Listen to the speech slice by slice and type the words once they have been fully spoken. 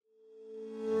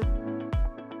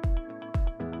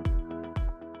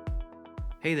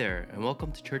Hey there, and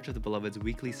welcome to Church of the Beloved's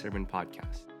weekly sermon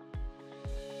podcast.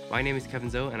 My name is Kevin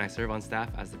Zoe, and I serve on staff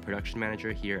as the production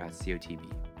manager here at COTB.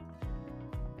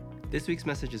 This week's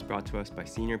message is brought to us by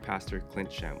Senior Pastor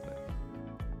Clint Shamblin.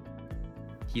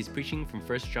 He is preaching from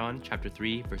 1 John chapter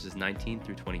 3, verses 19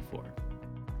 through 24.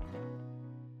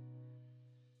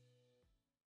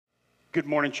 Good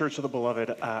morning, Church of the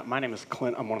Beloved. My name is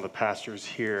Clint. I'm one of the pastors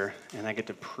here, and I get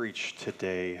to preach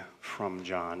today from 1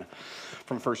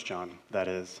 John, that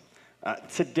is.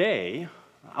 Today,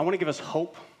 I want to give us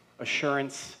hope,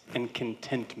 assurance, and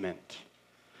contentment.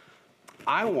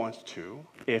 I want to,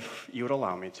 if you would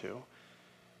allow me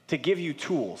to give you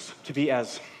tools to be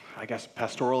as,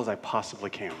 pastoral as I possibly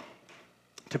can,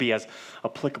 to be as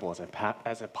applicable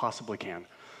as I possibly can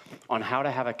on how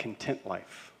to have a content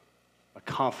life. A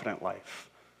confident life,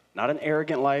 not an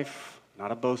arrogant life,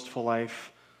 not a boastful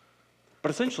life,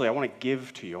 but essentially I want to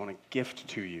gift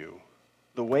to you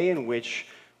the way in which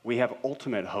we have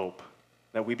ultimate hope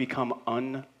that we become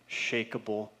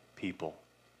unshakable people,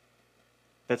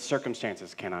 that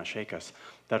circumstances cannot shake us,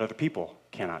 that other people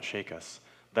cannot shake us,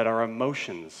 that our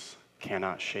emotions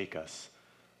cannot shake us,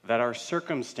 that our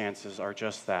circumstances are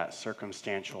just that,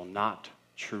 circumstantial, not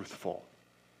truthful.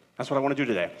 That's what I want to do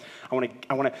today.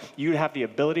 I want you to have the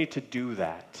ability to do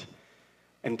that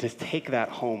and to take that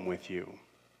home with you.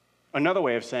 Another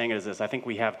way of saying it is this: I think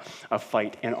we have a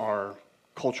fight in our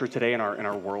culture today, in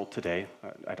our world today.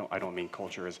 I don't mean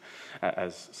culture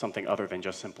as something other than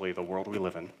just simply the world we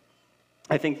live in.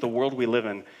 I think the world we live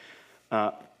in,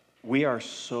 we are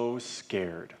so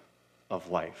scared of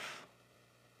life.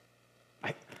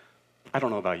 I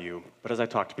don't know about you, but as I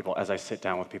talk to people, as I sit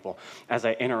down with people, as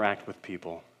I interact with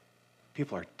people,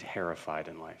 people are terrified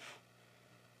in life.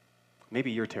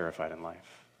 Maybe you're terrified in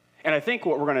life. And I think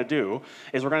what we're going to do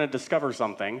is we're going to discover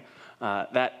something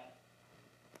that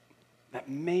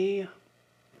may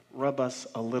rub us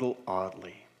a little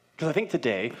oddly. Because I think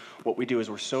today what we do is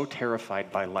we're so terrified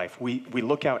by life. We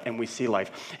look out and we see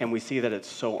life, and we see that it's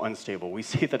so unstable. We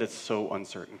see that it's so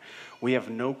uncertain. We have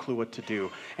no clue what to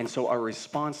do. And so our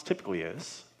response typically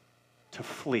is to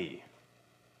flee.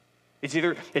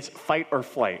 It's fight or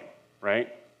flight.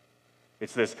 Right?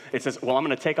 It's this, well, I'm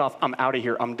going to take off, I'm out of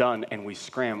here, I'm done, and we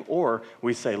scram, or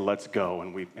we say, let's go,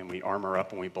 and we armor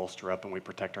up, and we bolster up, and we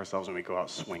protect ourselves, and we go out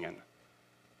swinging.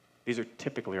 These are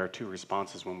typically our two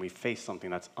responses when we face something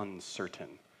that's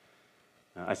uncertain.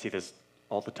 I see this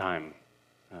all the time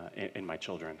in my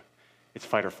children. It's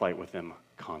fight or flight with them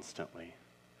constantly,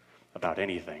 about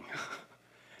anything.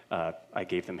 I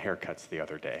gave them haircuts the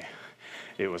other day.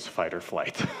 It was fight or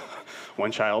flight.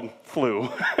 One child flew,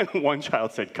 and one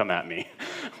child said, come at me.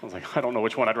 I was like, I don't know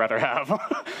which one I'd rather have.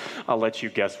 I'll let you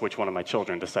guess which one of my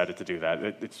children decided to do that.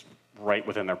 It's right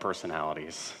within their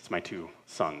personalities. It's my two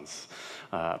sons.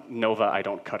 Nova, I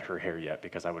don't cut her hair yet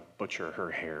because I would butcher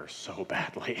her hair so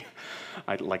badly.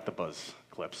 I like the buzz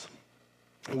clips.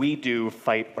 We do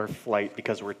fight or flight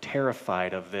because we're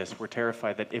terrified of this. We're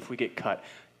terrified that if we get cut,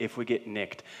 if we get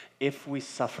nicked, if we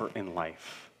suffer in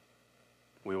life,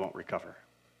 we won't recover.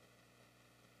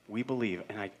 We believe,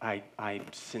 and I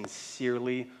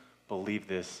sincerely believe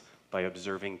this by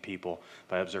observing people,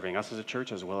 by observing us as a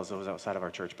church as well as those outside of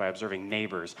our church, by observing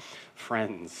neighbors,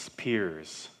 friends,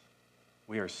 peers.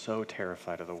 We are so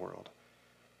terrified of the world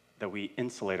that we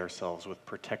insulate ourselves with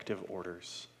protective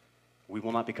orders. We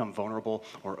will not become vulnerable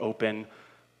or open.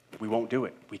 We won't do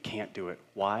it. We can't do it.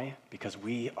 Why? Because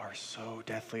we are so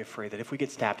deathly afraid that if we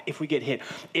get stabbed, if we get hit,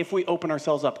 if we open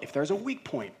ourselves up, if there's a weak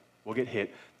point, we'll get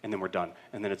hit, and then we're done,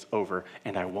 and then it's over,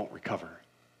 and I won't recover.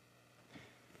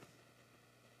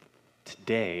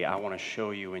 Today, I want to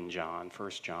show you in 1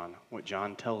 John, what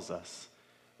John tells us,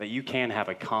 that you can have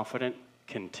a confident,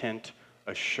 content,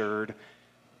 assured,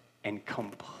 and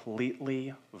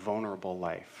completely vulnerable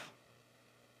life,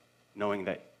 knowing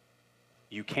that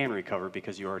you can recover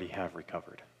because you already have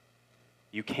recovered.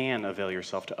 You can avail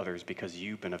yourself to others because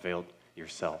you've been availed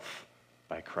yourself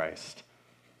by Christ.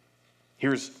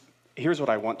 Here's what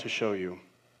I want to show you.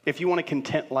 If you want a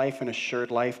content life and assured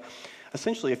life,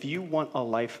 essentially, if you want a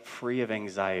life free of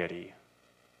anxiety,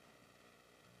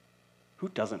 who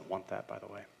doesn't want that, by the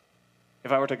way?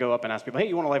 If I were to go up and ask people, hey,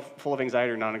 you want a life full of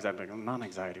anxiety or non-anxiety? Like,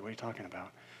 non-anxiety, what are you talking about?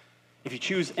 If you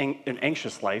choose an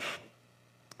anxious life,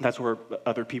 that's where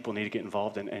other people need to get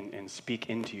involved and speak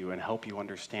into you and help you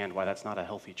understand why that's not a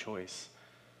healthy choice.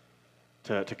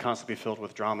 To constantly be filled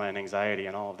with drama and anxiety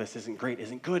and all of this isn't great,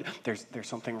 isn't good. There's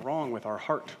something wrong with our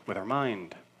heart, with our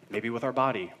mind, maybe with our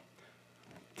body.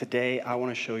 Today, I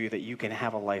want to show you that you can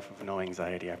have a life of no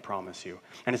anxiety, I promise you.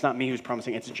 And it's not me who's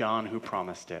promising, it's John who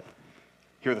promised it.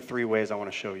 Here are the 3 ways I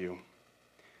want to show you.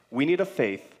 We need a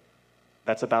faith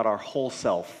that's about our whole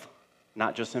self,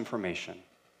 not just information.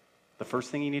 The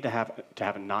first thing you need to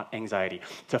have not anxiety,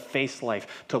 to face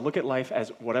life, to look at life as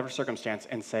whatever circumstance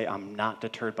and say, I'm not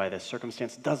deterred by this.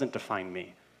 Circumstance doesn't define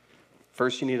me.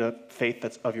 First, you need a faith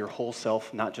that's of your whole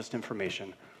self, not just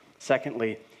information.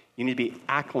 Secondly, you need to be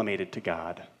acclimated to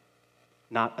God,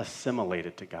 not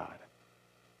assimilated to God.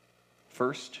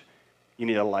 First, you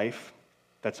need a life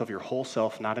that's of your whole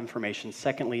self, not information.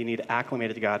 Secondly, you need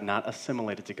acclimated to God, not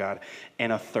assimilated to God.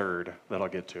 And a third that I'll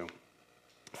get to.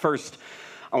 First,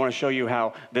 I want to show you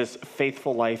how this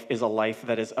faithful life is a life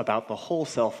that is about the whole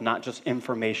self, not just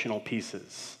informational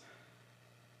pieces.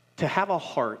 To have a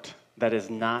heart that is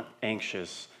not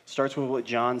anxious starts with what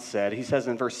John said. He says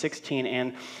in verse 16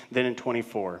 and then in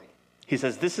 24. He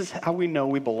says, this is how we know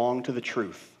we belong to the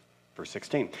truth. Verse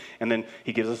 16. And then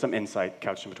he gives us some insight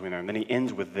couched in between there. And then he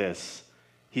ends with this.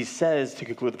 He says, to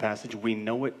conclude the passage, we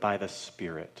know it by the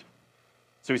Spirit.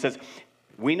 So he says,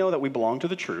 we know that we belong to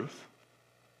the truth.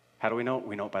 How do we know it?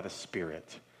 We know it by the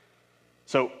Spirit.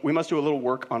 So we must do a little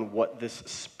work on what this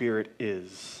Spirit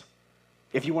is.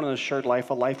 If you want an assured life,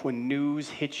 a life when news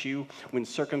hits you, when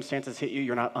circumstances hit you,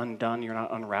 you're not undone, you're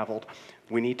not unraveled.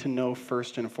 We need to know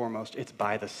first and foremost, it's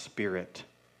by the Spirit.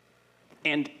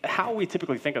 And how we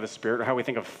typically think of the Spirit, or how we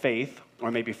think of faith,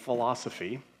 or maybe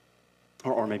philosophy,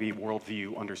 or maybe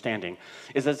worldview understanding,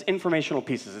 is as informational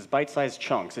pieces, as bite-sized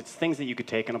chunks. It's things that you could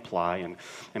take and apply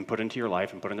and put into your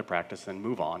life and put into practice and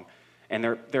move on. And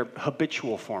they're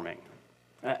habitual forming.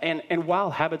 And while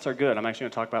habits are good, I'm actually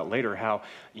going to talk about later how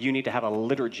you need to have a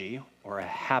liturgy or a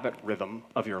habit rhythm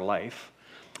of your life.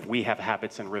 We have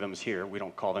habits and rhythms here. We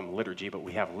don't call them liturgy, but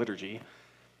we have liturgy.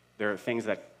 There are things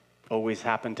that always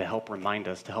happen to help remind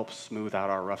us, to help smooth out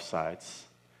our rough sides.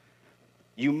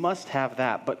 You must have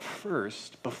that, but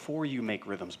first, before you make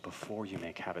rhythms, before you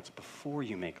make habits, before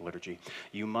you make liturgy,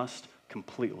 you must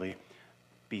completely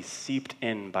be seeped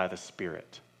in by the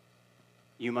Spirit.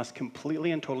 You must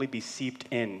completely and totally be seeped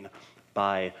in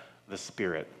by the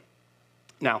Spirit.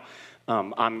 Now,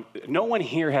 no one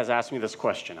here has asked me this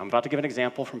question. I'm about to give an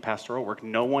example from pastoral work.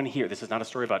 No one here, this is not a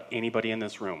story about anybody in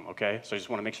this room, okay? So I just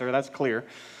want to make sure that's clear.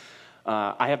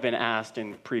 I have been asked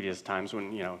in previous times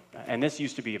when, and this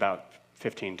used to be about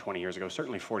 15, 20 years ago,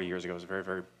 certainly 40 years ago, it was very,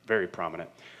 very, very prominent,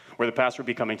 where the pastor would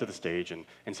be coming to the stage and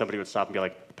somebody would stop and be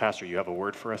like, Pastor, you have a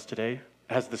word for us today?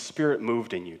 Has the Spirit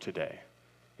moved in you today?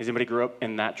 Has anybody grew up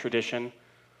in that tradition?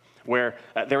 Where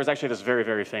there was actually this very,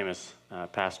 very famous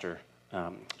pastor,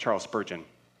 Charles Spurgeon,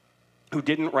 who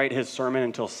didn't write his sermon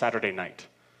until Saturday night.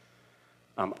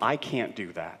 I can't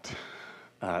do that.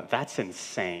 That's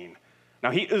insane. Now,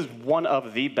 he is one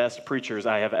of the best preachers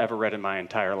I have ever read in my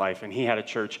entire life, and he had a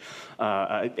church,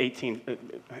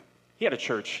 he had a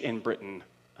church in Britain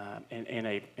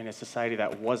in a society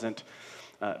that wasn't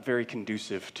very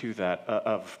conducive to that,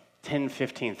 of 10,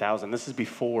 15,000. This is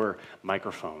before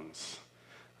microphones.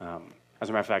 As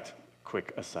a matter of fact,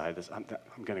 quick aside, I'm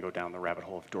going to go down the rabbit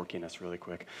hole of dorkiness really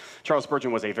quick. Charles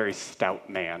Spurgeon was a very stout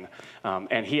man,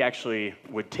 and he actually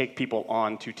would take people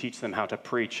on to teach them how to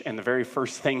preach, and the very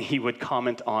first thing he would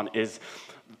comment on is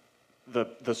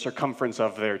the circumference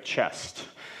of their chest.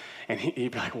 And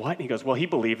he'd be like, what? And he goes, well, he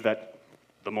believed that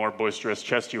the more boisterous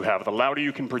chest you have, the louder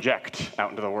you can project out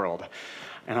into the world.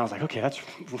 And I was like, okay, that's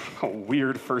a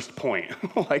weird first point.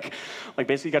 like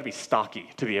basically you got to be stocky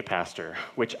to be a pastor,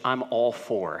 which I'm all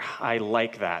for. I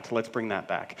like that. Let's bring that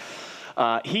back.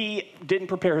 He didn't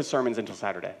prepare his sermons until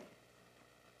Saturday.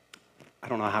 I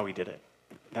don't know how he did it.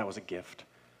 That was a gift.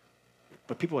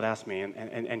 But people would ask me,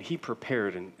 and he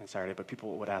prepared in Saturday, but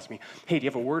people would ask me, hey, do you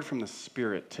have a word from the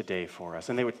Spirit today for us?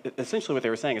 And they would, essentially what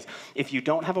they were saying is, if you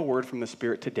don't have a word from the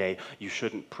Spirit today, you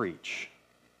shouldn't preach.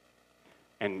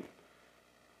 And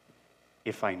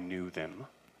if I knew them,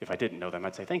 if I didn't know them,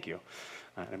 I'd say thank you,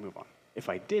 and move on. If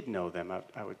I did know them,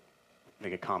 I would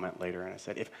make a comment later, and I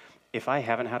said, if I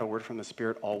haven't had a word from the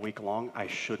Spirit all week long, I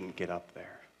shouldn't get up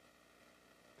there.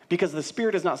 Because the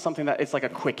Spirit is not something that it's like a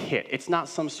quick hit. It's not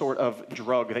some sort of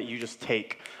drug that you just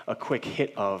take a quick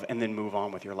hit of and then move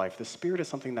on with your life. The Spirit is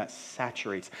something that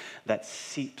saturates, that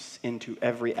seeps into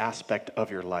every aspect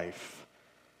of your life.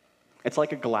 It's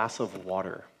like a glass of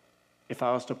water. If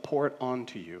I was to pour it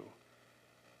onto you,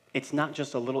 it's not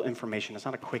just a little information. It's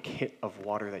not a quick hit of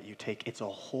water that you take. It's a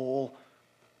whole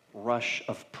rush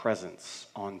of presence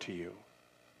onto you.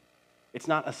 It's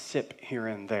not a sip here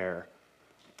and there.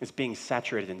 It's being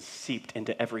saturated and seeped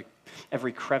into every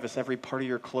crevice, every part of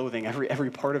your clothing,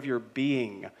 every part of your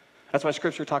being. That's why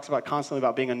Scripture talks about constantly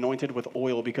about being anointed with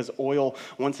oil, because oil,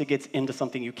 once it gets into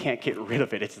something, you can't get rid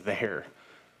of it. It's there.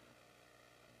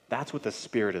 That's what the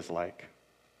Spirit is like.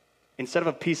 Instead of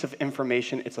a piece of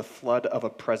information, it's a flood of a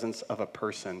presence of a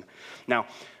person. Now,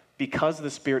 because the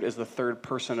Spirit is the third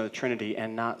person of the Trinity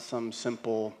and not some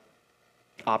simple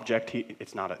object,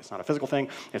 it's not a physical thing,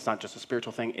 it's not just a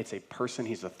spiritual thing, it's a person.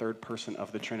 He's the third person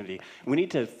of the Trinity. We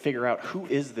need to figure out, who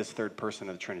is this third person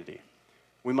of the Trinity?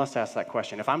 We must ask that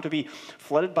question. If I'm to be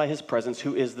flooded by his presence,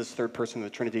 who is this third person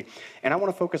of the Trinity? And I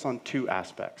want to focus on two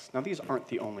aspects. Now, these aren't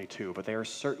the only two, but they are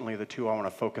certainly the two I want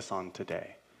to focus on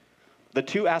today. The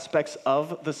two aspects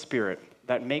of the Spirit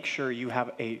that make sure you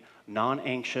have a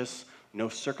non-anxious, no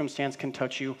circumstance can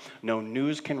touch you, no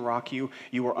news can rock you,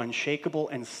 you are unshakable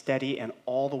and steady and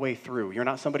all the way through. You're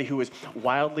not somebody who is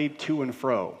wildly to and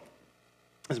fro.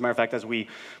 As a matter of fact, as we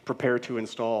prepare to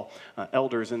install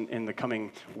elders in the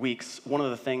coming weeks, one of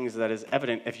the things that is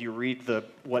evident if you read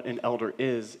what an elder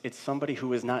is, it's somebody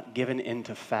who is not given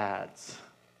into fads.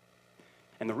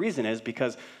 And the reason is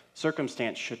because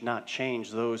circumstance should not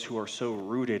change those who are so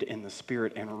rooted in the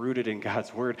Spirit and rooted in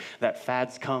God's Word that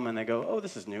fads come and they go, oh,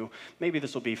 this is new. Maybe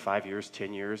this will be 5 years,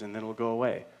 10 years, and then it'll go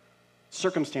away.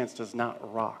 Circumstance does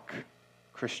not rock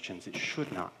Christians. It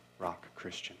should not rock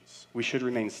Christians. We should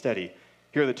remain steady.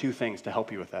 Here are the two things to help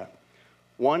you with that.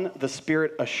 One, the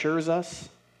Spirit assures us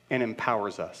and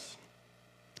empowers us.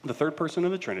 The third person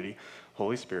of the Trinity,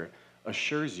 Holy Spirit,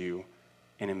 assures you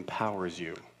and empowers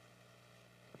you.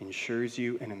 Ensures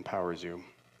you and empowers you.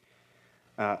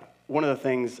 One of the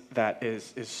things that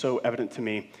is so evident to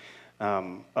me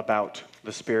about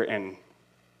the Spirit and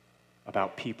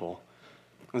about people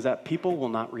is that people will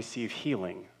not receive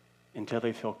healing until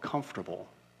they feel comfortable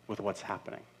with what's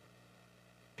happening.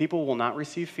 People will not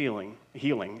receive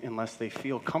healing unless they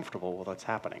feel comfortable with what's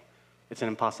happening. It's an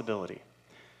impossibility.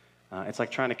 It's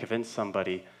like trying to convince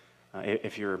somebody,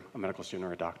 if you're a medical student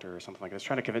or a doctor or something like this,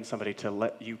 trying to convince somebody to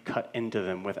let you cut into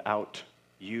them without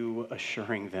you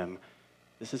assuring them,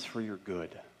 this is for your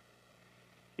good.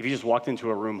 If you just walked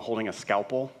into a room holding a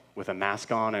scalpel with a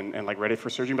mask on and like ready for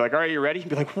surgery, and be like, all right, you ready? You'd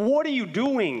be like, what are you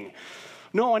doing?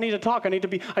 No, I need to talk. I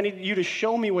need you to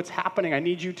show me what's happening. I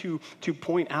need you to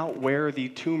point out where the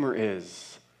tumor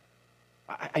is.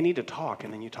 I need to talk.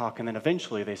 And then you talk, and then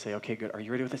eventually they say, okay, good. Are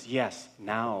you ready with this? Yes.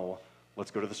 Now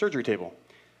let's go to the surgery table.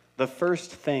 The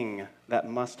first thing that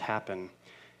must happen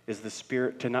is the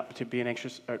Spirit to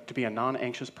be a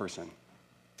non-anxious person.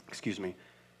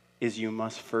 Is you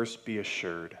must first be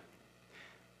assured.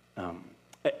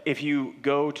 If you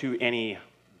go to any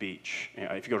beach,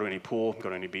 if you go to any pool, go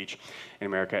to any beach in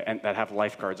America, and that have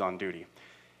lifeguards on duty,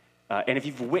 and if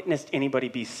you've witnessed anybody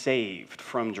be saved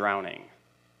from drowning,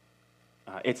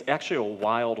 it's actually a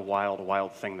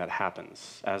wild thing that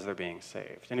happens as they're being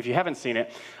saved. And if you haven't seen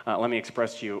it, let me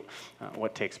express to you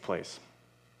what takes place.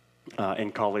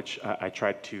 In college, I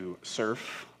tried to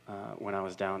surf when I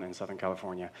was down in Southern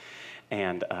California,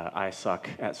 and I suck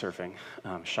at surfing,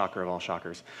 shocker of all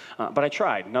shockers. But I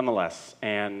tried nonetheless,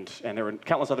 and there were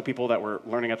countless other people that were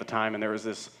learning at the time, and there was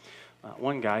this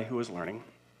one guy who was learning,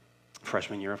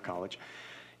 freshman year of college,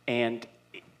 and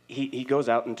he goes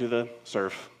out into the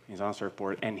surf. He's on a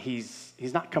surfboard, and he's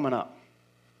not coming up.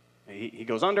 He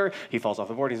goes under, he falls off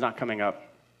the board, he's not coming up.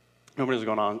 Nobody's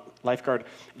going on. Lifeguard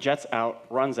jets out,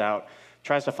 runs out,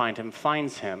 tries to find him,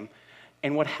 finds him.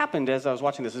 And what happened as I was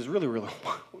watching this is really, it was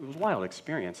a wild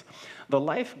experience. The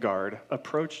lifeguard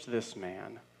approached this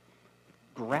man,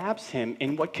 grabs him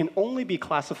in what can only be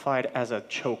classified as a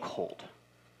chokehold.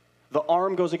 The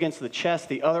arm goes against the chest,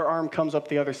 the other arm comes up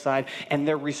the other side, and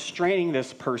they're restraining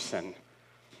this person.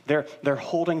 They're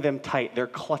holding them tight, they're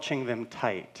clutching them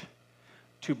tight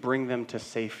to bring them to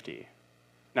safety.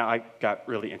 Now, I got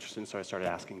really interested, so I started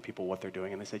asking people what they're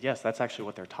doing, and they said, yes, that's actually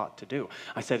what they're taught to do.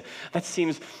 I said, that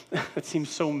seems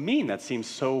so mean, that seems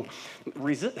so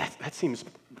that seems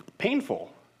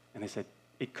painful. And they said,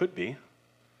 it could be.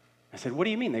 I said, what do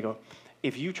you mean? They go,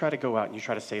 if you try to go out and you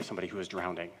try to save somebody who is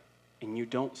drowning, and you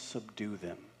don't subdue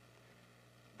them,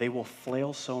 they will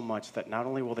flail so much that not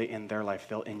only will they end their life,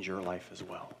 they'll end your life as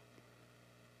well.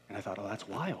 And I thought, oh, that's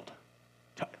wild.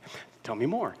 Tell me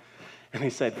more. And they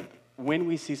said, when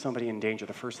we see somebody in danger,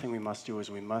 the first thing we must do is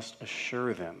we must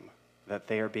assure them that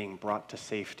they are being brought to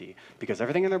safety, because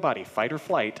everything in their body, fight or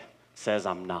flight, says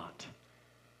I'm not.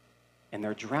 And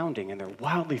they're drowning and they're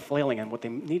wildly flailing, and what they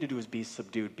need to do is be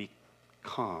subdued, be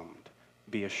calmed,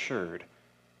 be assured.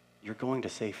 You're going to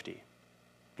safety.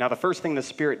 Now, the first thing the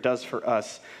Spirit does for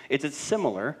us is it's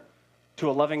similar to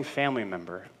a loving family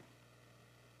member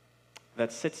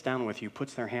that sits down with you,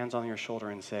 puts their hands on your shoulder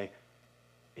and say,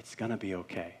 it's going to be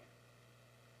okay.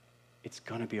 It's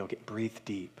going to be okay. Breathe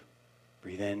deep.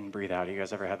 Breathe in, breathe out. You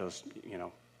guys ever had those,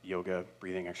 yoga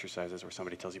breathing exercises where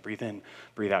somebody tells you, breathe in,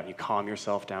 breathe out, and you calm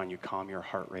yourself down, you calm your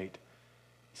heart rate?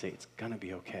 say, it's going to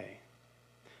be okay.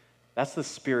 That's the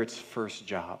Spirit's first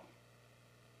job,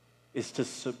 is to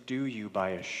subdue you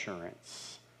by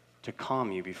assurance, to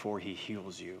calm you before he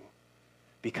heals you.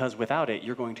 Because without it,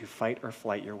 you're going to fight or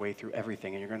flight your way through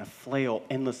everything, and you're going to flail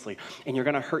endlessly, and you're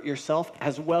going to hurt yourself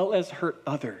as well as hurt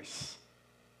others.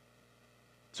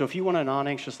 So if you want a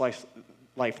non-anxious life,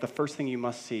 the first thing you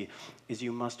must see is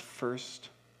you must first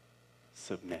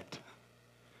submit.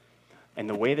 And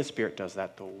the way the Spirit does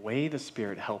that, the way the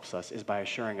Spirit helps us is by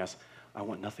assuring us, I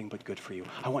want nothing but good for you.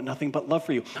 I want nothing but love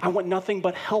for you. I want nothing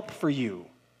but help for you.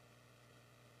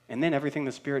 And then everything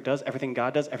the Spirit does, everything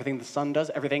God does, everything the Son does,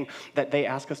 everything that they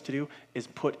ask us to do is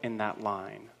put in that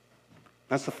line.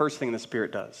 That's the first thing the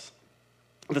Spirit does.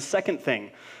 The second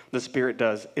thing the Spirit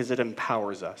does is it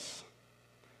empowers us.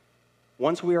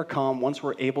 Once we are calm, once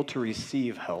we're able to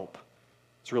receive help,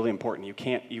 it's really important. You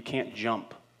can't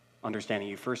jump understanding.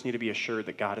 You first need to be assured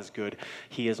that God is good.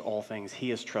 He is all things.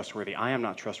 He is trustworthy. I am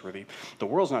not trustworthy. The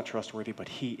world's not trustworthy, but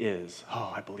he is.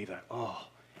 Oh, I believe that. Oh.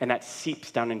 And that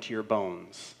seeps down into your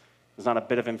bones. It's not a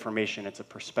bit of information. It's a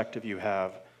perspective you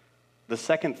have. The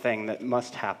second thing that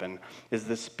must happen is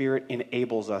the Spirit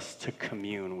enables us to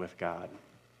commune with God.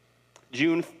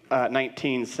 June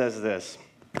 19 says this,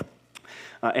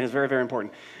 and it's very, very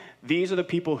important. These are the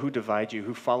people who divide you,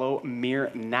 who follow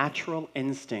mere natural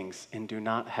instincts and do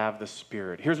not have the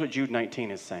Spirit. Here's what Jude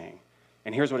 19 is saying.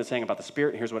 And here's what it's saying about the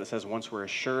Spirit. Here's what it says once we're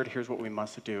assured. Here's what we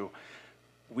must do.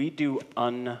 We do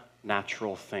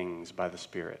unnatural things by the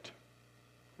Spirit.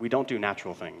 We don't do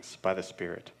natural things by the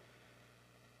Spirit.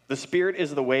 The Spirit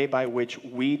is the way by which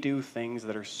we do things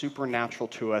that are supernatural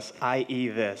to us, i.e.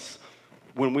 this.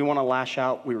 When we want to lash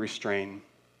out, we restrain.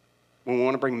 When we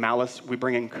want to bring malice, we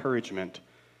bring encouragement.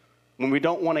 When we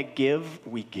don't want to give,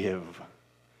 we give.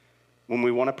 When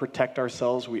we want to protect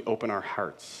ourselves, we open our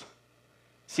hearts.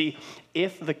 See,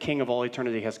 if the King of all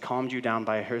eternity has calmed you down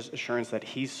by his assurance that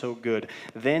he's so good,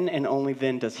 then and only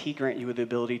then does he grant you the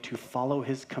ability to follow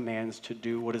his commands to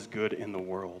do what is good in the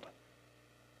world.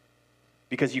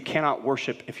 Because you cannot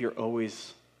worship if you're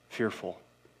always fearful.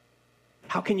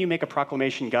 How can you make a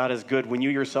proclamation God is good when you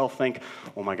yourself think,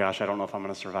 oh my gosh, I don't know if I'm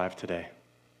going to survive today.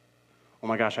 Oh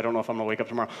my gosh, I don't know if I'm going to wake up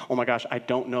tomorrow. Oh my gosh, I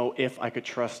don't know if I could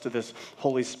trust this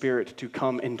Holy Spirit to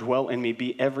come and dwell in me,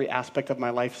 be every aspect of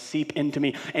my life, seep into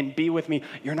me, and be with me.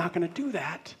 You're not going to do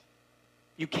that.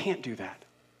 You can't do that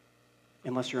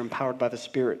unless you're empowered by the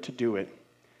Spirit to do it.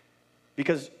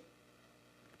 Because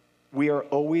we are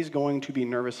always going to be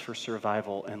nervous for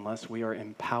survival unless we are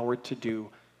empowered to do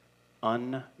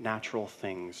unnatural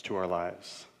things to our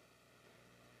lives.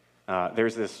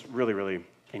 There's this really, really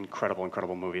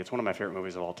incredible movie. It's one of my favorite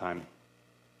movies of all time.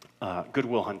 Good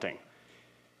Will Hunting.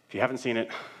 If you haven't seen it,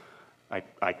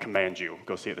 I command you,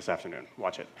 go see it this afternoon.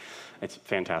 Watch it. It's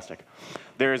fantastic.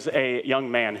 There's a young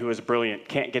man who is brilliant,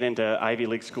 can't get into Ivy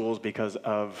League schools because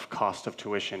of cost of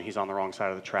tuition. He's on the wrong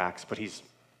side of the tracks, but he's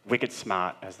wicked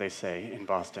smart, as they say in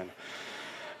Boston.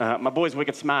 My boy's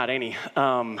wicked smart, ain't he?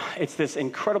 It's this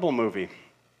incredible movie.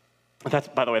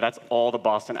 By the way, that's all the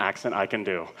Boston accent I can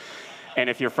do. And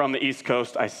if you're from the East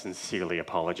Coast, I sincerely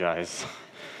apologize.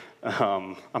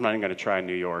 I'm not even going to try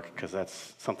New York because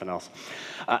that's something else.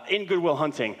 In Good Will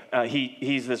Hunting,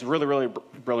 he's this really, really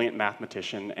brilliant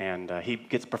mathematician, and he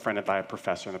gets befriended by a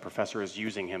professor, and the professor is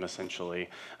using him essentially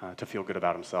to feel good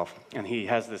about himself. And he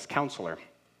has this counselor,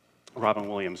 Robin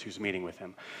Williams, who's meeting with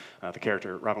him.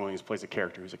 Robin Williams plays a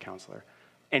character who's a counselor.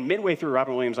 And midway through,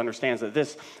 Robin Williams understands that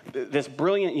this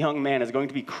brilliant young man is going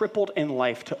to be crippled in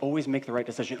life to always make the right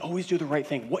decision, always do the right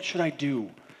thing. What should I do?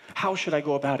 How should I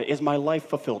go about it? Is my life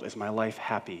fulfilled? Is my life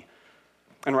happy?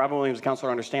 And Robin Williams, the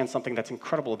counselor, understands something that's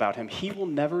incredible about him. He will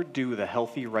never do the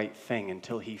healthy right thing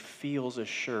until he feels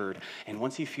assured. And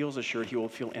once he feels assured, he will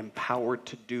feel empowered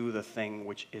to do the thing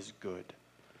which is good.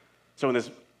 So in this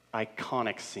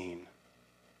iconic scene,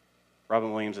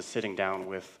 Robin Williams is sitting down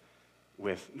with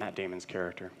Matt Damon's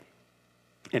character.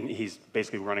 And he's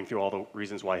basically running through all the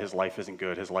reasons why his life isn't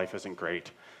good, his life isn't great,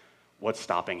 what's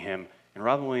stopping him. And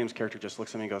Robin Williams' character just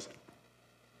looks at me and goes,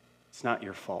 it's not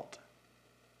your fault.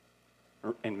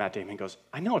 And Matt Damon goes,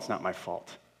 I know it's not my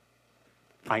fault.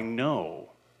 I know.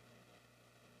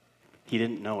 He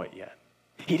didn't know it yet.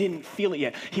 He didn't feel it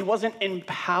yet. He wasn't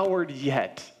empowered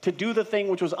yet to do the thing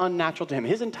which was unnatural to him.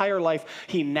 His entire life,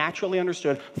 he naturally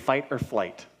understood fight or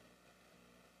flight.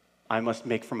 I must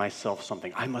make for myself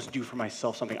something. I must do for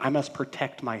myself something. I must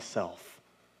protect myself.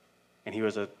 And he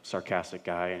was a sarcastic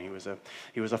guy, and he was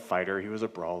a fighter. He was a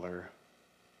brawler.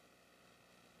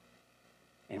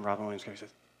 And Robin Williams says,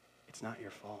 it's not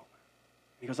your fault.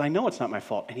 He goes, I know it's not my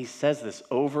fault. And he says this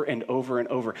over and over and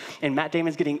over. And Matt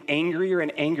Damon's getting angrier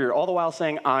and angrier, all the while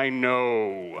saying, I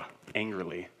know,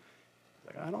 angrily.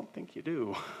 He's like, I don't think you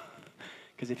do.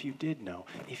 Because if you did know,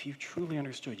 if you truly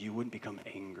understood, you wouldn't become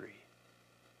angry.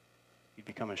 You'd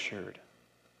become assured.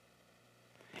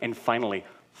 And finally,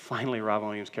 Robin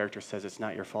Williams' character says it's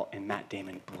not your fault, and Matt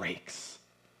Damon breaks.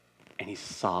 And he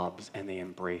sobs, and they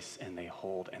embrace, and they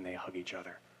hold, and they hug each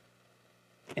other.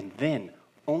 And then,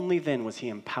 only then was he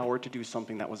empowered to do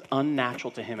something that was unnatural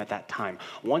to him at that time.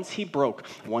 Once he broke,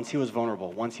 once he was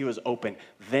vulnerable, once he was open,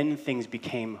 then things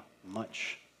became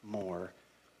much more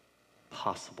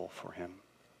possible for him.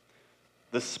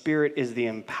 The Spirit is the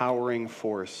empowering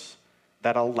force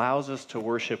that allows us to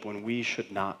worship when we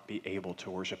should not be able to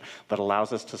worship, that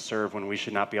allows us to serve when we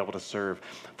should not be able to serve,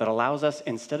 that allows us,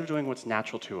 instead of doing what's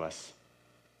natural to us,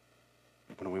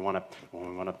 when we want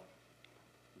to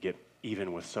get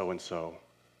even with so-and-so,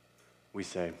 we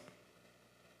say,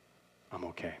 I'm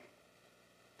okay.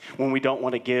 When we don't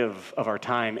want to give of our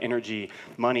time, energy,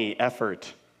 money,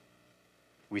 effort,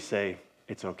 we say,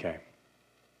 it's okay.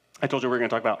 I told you we were going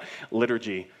to talk about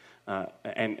liturgy,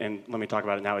 and let me talk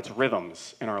about it now. It's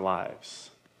rhythms in our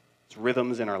lives. It's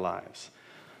rhythms in our lives.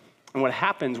 And what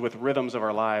happens with rhythms of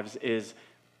our lives is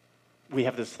we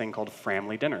have this thing called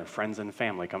family dinner. Friends and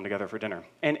family come together for dinner.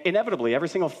 And inevitably, every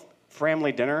single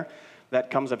family dinner that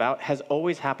comes about has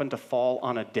always happened to fall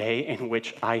on a day in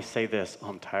which I say this,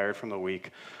 I'm tired from the week,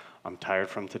 I'm tired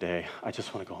from today, I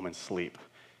just want to go home and sleep.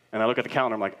 And I look at the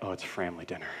calendar, I'm like, oh, it's family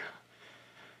dinner.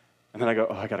 And then I go,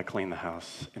 oh, I got to clean the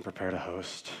house and prepare to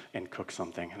host and cook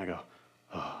something. And I go,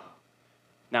 oh.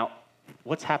 Now,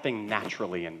 what's happening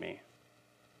naturally in me?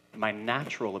 My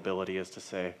natural ability is to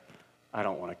say, I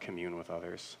don't want to commune with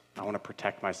others. I want to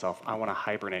protect myself. I want to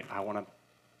hibernate. I want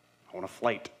to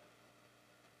flight.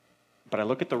 But I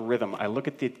look at the rhythm, I look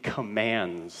at the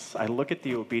commands, I look at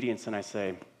the obedience, and I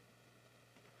say,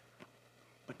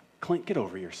 but Clint, get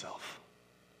over yourself.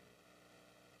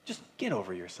 Just get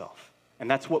over yourself.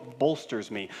 And that's what bolsters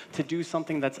me to do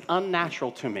something that's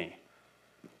unnatural to me.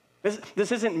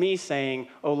 This isn't me saying,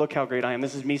 oh, look how great I am.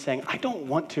 This is me saying, I don't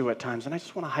want to at times, and I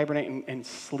just want to hibernate and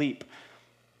sleep.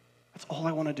 That's all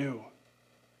I want to do.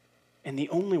 And the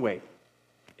only way,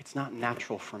 it's not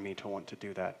natural for me to want to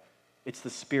do that. It's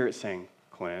the Spirit saying,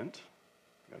 Clint,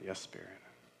 I go, yes, Spirit.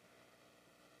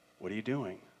 What are you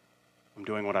doing? I'm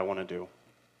doing what I want to do.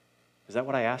 Is that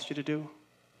what I asked you to do?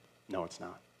 No, it's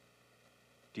not.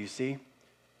 Do you see?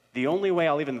 The only way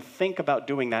I'll even think about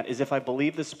doing that is if I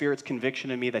believe the Spirit's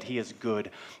conviction in me that He is good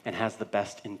and has the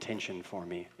best intention for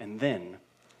me. And then,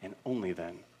 and only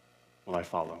then, will I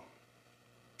follow.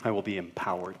 I will be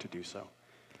empowered to do so.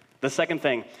 The second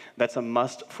thing that's a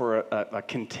must for a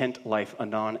content life, a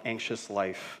non-anxious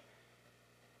life,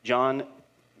 John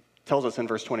tells us in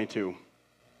verse 22,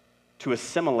 to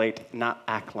assimilate, not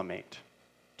acclimate.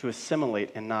 To assimilate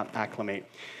and not acclimate.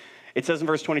 It says in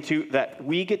verse 22 that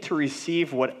we get to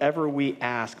receive whatever we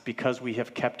ask because we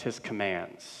have kept His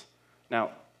commands. Now,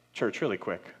 church, really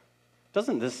quick.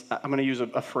 Doesn't this, I'm going to use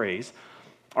a phrase,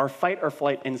 our fight or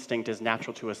flight instinct is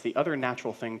natural to us. The other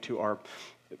natural thing to our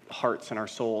hearts and our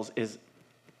souls is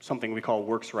something we call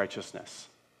works righteousness.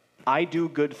 I do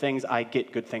good things, I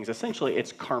get good things. Essentially,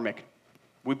 it's karmic.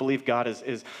 We believe God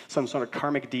is some sort of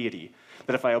karmic deity,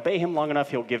 that if I obey Him long enough,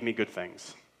 He'll give me good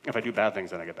things. If I do bad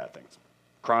things, then I get bad things.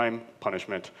 Crime,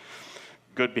 punishment,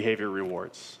 good behavior,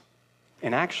 rewards.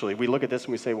 And actually, we look at this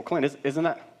and we say, well, Clint, isn't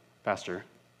that, Pastor,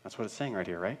 that's what it's saying right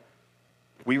here, right?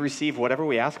 We receive whatever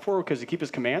we ask for because we keep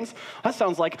His commands. That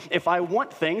sounds like if I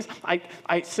want things,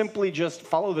 I simply just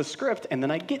follow the script and then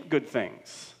I get good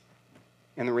things.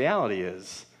 And the reality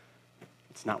is,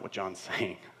 it's not what John's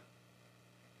saying.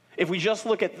 If we just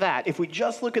look at that, if we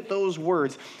just look at those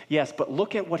words, yes, but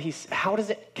look at what how is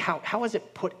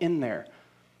it put in there?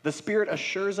 The Spirit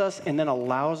assures us and then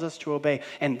allows us to obey.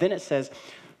 And then it says,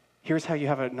 here's how you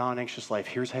have a non-anxious life.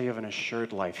 Here's how you have an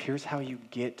assured life. Here's how you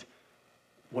get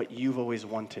what you've always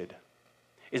wanted,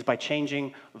 is by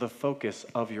changing the focus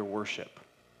of your worship.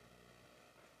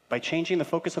 By changing the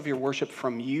focus of your worship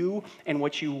from you and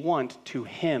what you want to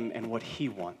Him and what He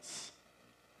wants.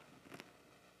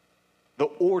 The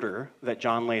order that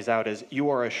John lays out is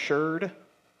you are assured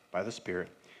by the Spirit.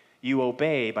 You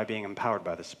obey by being empowered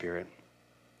by the Spirit.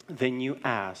 Then you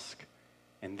ask,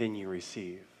 and then you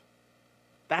receive.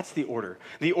 That's the order.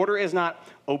 The order is not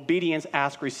obedience,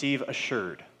 ask, receive,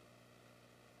 assured.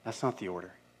 That's not the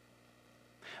order.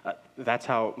 That's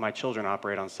how my children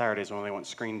operate on Saturdays when they want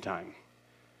screen time.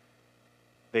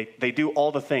 They do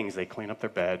all the things. They clean up their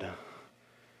bed.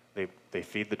 They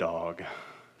feed the dog.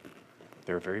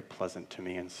 They're very pleasant to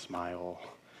me and smile.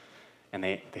 And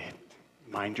they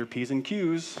mind your P's and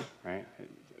Q's, right?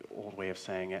 Old way of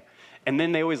saying it. And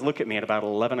then they always look at me at about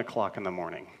 11 o'clock in the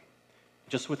morning,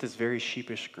 just with this very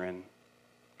sheepish grin,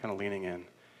 kind of leaning in.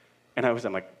 And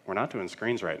I'm like, we're not doing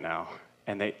screens right now.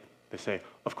 And they say,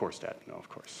 of course, Dad. No, of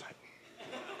course.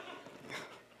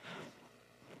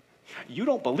 You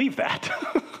don't believe that.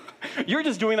 You're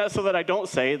just doing that so that I don't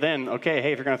say then, okay,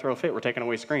 hey, if you're going to throw a fit, we're taking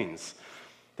away screens.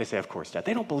 They say, of course, Dad.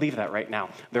 They don't believe that right now.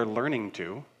 They're learning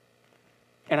to.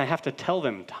 And I have to tell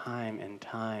them time and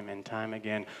time and time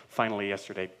again. Finally,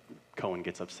 yesterday, Cohen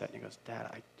gets upset and he goes,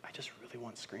 Dad, I just really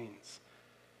want screens.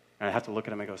 And I have to look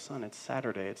at him and go, son, it's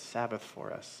Saturday. It's Sabbath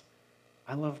for us.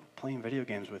 I love playing video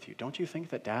games with you. Don't you think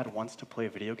that Dad wants to play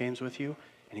video games with you?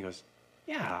 And he goes,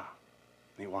 yeah.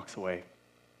 And he walks away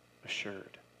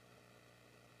assured.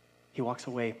 He walks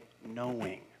away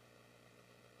knowing.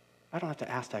 I don't have to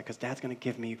ask Dad because Dad's going to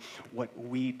give me what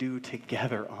we do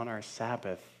together on our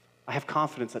Sabbath. I have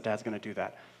confidence that Dad's going to do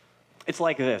that. It's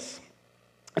like this.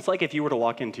 It's like if you were to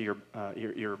walk into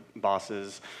your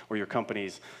boss's or your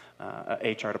company's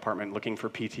HR department looking for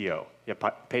PTO. You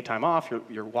have paid time off,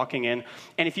 you're walking in,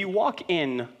 and if you walk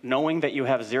in knowing that you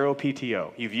have 0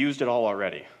 PTO, you've used it all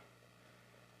already,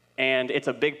 and it's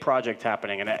a big project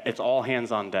happening, and it's all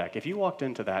hands on deck. If you walked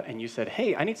into that and you said,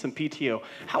 hey, I need some PTO,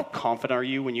 how confident are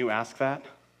you when you ask that?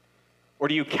 Or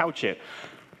do you couch it?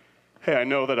 Hey, I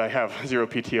know that I have 0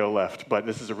 PTO left, but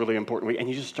this is a really important week. And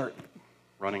you just start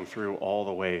running through all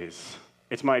the ways.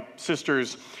 It's my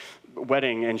sister's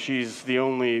wedding, and she's the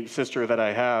only sister that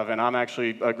I have, and I'm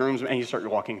actually a groomsman. And you start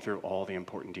walking through all the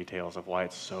important details of why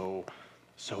it's so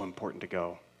important to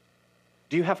go.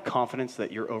 Do you have confidence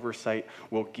that your oversight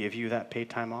will give you that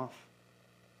paid time off?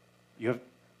 You have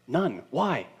none.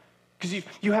 Why? Because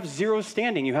you have 0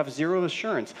 standing, you have 0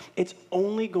 assurance. It's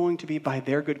only going to be by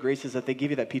their good graces that they give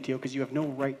you that PTO because you have no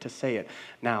right to say it.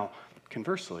 Now,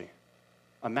 conversely,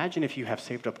 imagine if you have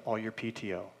saved up all your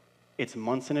PTO. It's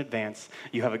months in advance,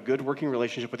 you have a good working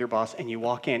relationship with your boss, and you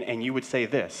walk in and you would say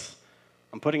this,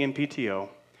 I'm putting in PTO,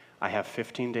 I have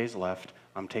 15 days left,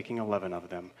 I'm taking 11 of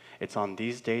them. It's on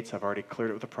these dates, I've already cleared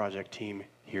it with the project team,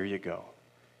 here you go.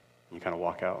 And you kind of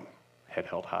walk out, head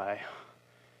held high,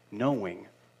 knowing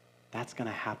that's going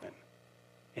to happen.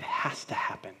 It has to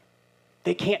happen.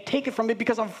 They can't take it from me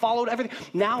because I've followed everything.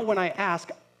 Now when I ask,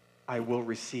 I will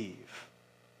receive.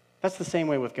 That's the same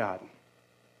way with God.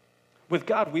 With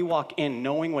God, we walk in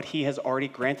knowing what he has already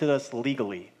granted us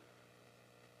legally.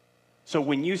 So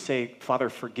when you say, Father,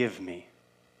 forgive me,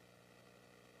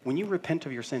 when you repent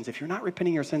of your sins, if you're not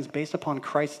repenting your sins based upon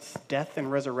Christ's death and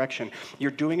resurrection,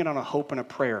 you're doing it on a hope and a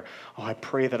prayer. Oh, I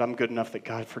pray that I'm good enough that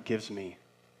God forgives me.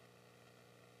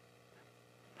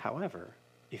 However,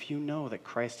 if you know that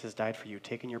Christ has died for you,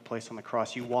 taken your place on the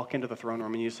cross, you walk into the throne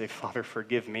room and you say, Father,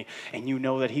 forgive me, and you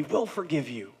know that he will forgive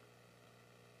you.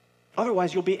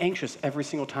 Otherwise, you'll be anxious every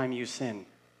single time you sin.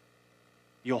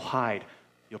 You'll hide,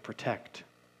 you'll protect,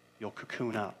 you'll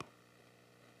cocoon up.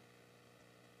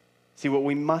 See, what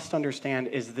we must understand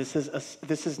is this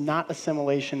is not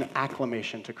assimilation,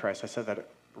 acclimation to Christ. I said that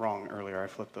wrong earlier. I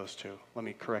flipped those two. Let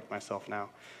me correct myself now.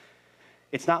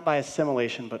 It's not by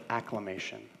assimilation, but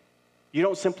acclimation. You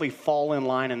don't simply fall in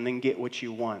line and then get what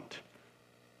you want.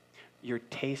 Your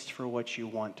taste for what you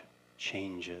want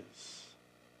changes.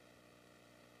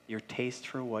 Your taste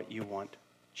for what you want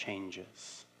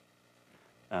changes.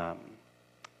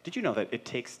 Did you know that it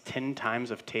takes 10 times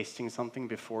of tasting something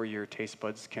before your taste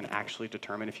buds can actually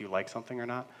determine if you like something or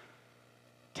not?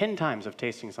 10 times of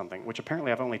tasting something, which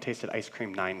apparently I've only tasted ice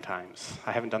cream 9 times.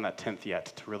 I haven't done that 10th yet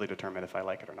to really determine if I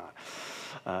like it or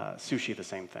not. Sushi, the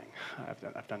same thing.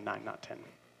 I've done 9, not 10. It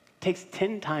takes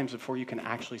 10 times before you can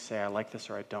actually say, I like this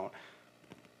or I don't.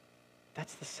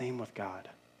 That's the same with God.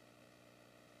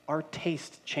 Our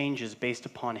taste changes based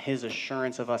upon his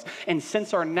assurance of us. And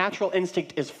since our natural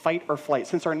instinct is fight or flight,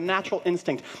 since our natural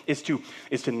instinct is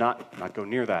to not go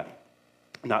near that,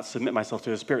 not submit myself to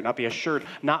his spirit, not be assured,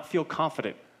 not feel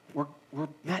confident. We're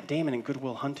Matt Damon in Good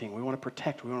Will Hunting. We want to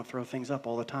protect. We want to throw things up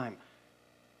all the time.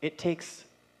 It takes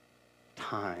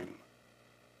time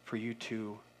for you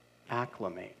to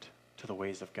acclimate to the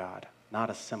ways of God, not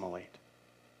assimilate.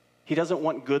 He doesn't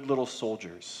want good little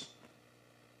soldiers.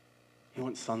 He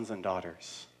wants sons and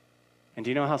daughters. And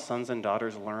do you know how sons and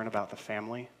daughters learn about the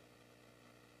family?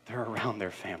 They're around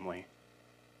their family.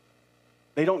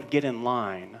 They don't get in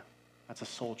line. That's a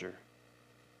soldier.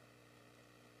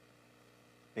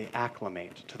 They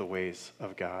acclimate to the ways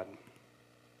of God.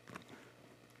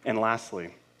 And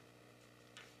lastly,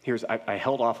 I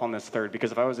held off on this third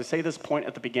because if I was to say this point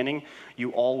at the beginning,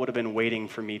 you all would have been waiting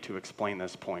for me to explain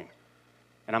this point.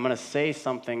 And I'm going to say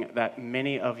something that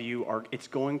many of you it's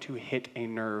going to hit a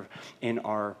nerve in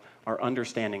our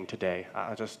understanding today.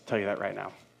 I'll just tell you that right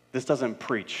now. This doesn't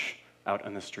preach out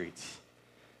in the streets.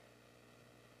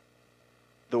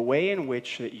 The way in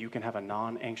which that you can have a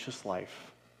non-anxious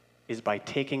life is by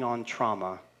taking on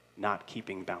trauma, not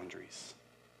keeping boundaries.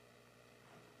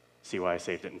 See why I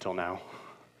saved it until now?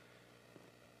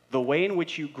 The way in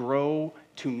which you grow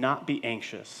to not be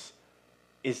anxious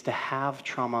is to have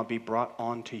trauma be brought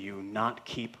onto you, not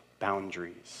keep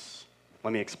boundaries.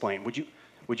 Let me explain.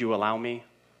 Would you allow me?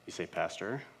 You say,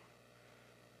 Pastor,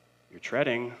 you're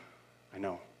treading. I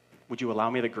know. Would you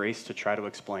allow me the grace to try to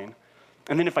explain?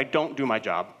 And then if I don't do my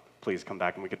job, please come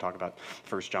back and we could talk about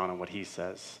 1 John and what he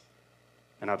says.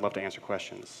 And I'd love to answer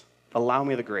questions. Allow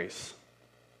me the grace.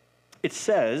 It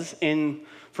says in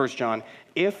 1 John,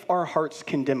 if our hearts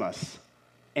condemn us,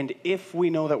 and if we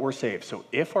know that we're saved. So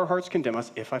if our hearts condemn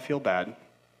us, if I feel bad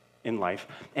in life,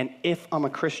 and if I'm a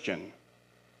Christian,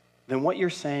 then what you're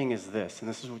saying is this, and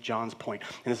this is John's point,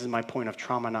 and this is my point of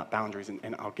trauma, not boundaries,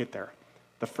 and I'll get there.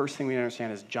 The first thing we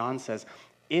understand is John says,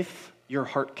 if your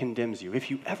heart condemns you,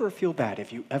 if you ever feel bad,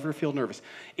 if you ever feel nervous,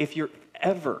 if you're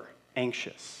ever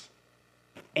anxious,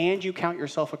 and you count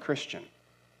yourself a Christian,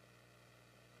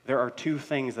 there are two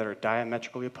things that are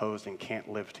diametrically opposed and can't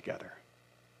live together.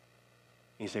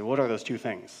 And you say, what are those two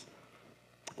things?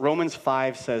 Romans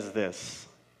 5 says this,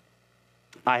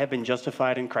 I have been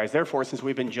justified in Christ. Therefore, since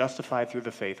we've been justified through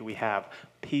the faith, we have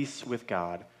peace with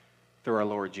God through our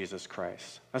Lord Jesus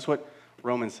Christ. That's what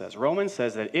Romans says. Romans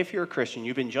says that if you're a Christian,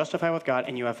 you've been justified with God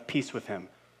and you have peace with him.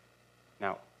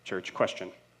 Now, church, question.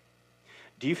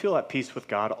 Do you feel at peace with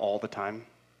God all the time?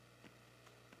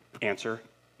 Answer,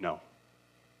 no.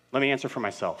 Let me answer for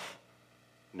myself.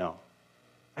 No.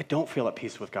 I don't feel at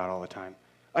peace with God all the time.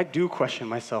 I do question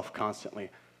myself constantly.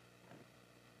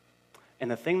 And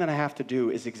the thing that I have to do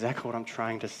is exactly what I'm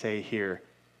trying to say here,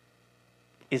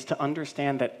 is to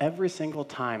understand that every single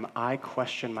time I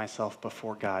question myself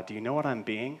before God, do you know what I'm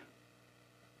being?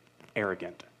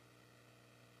 Arrogant.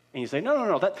 And you say,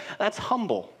 no, that's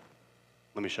humble.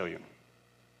 Let me show you.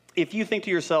 If you think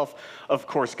to yourself, of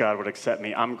course God would accept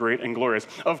me, I'm great and glorious,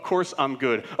 of course I'm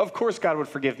good, of course God would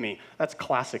forgive me, that's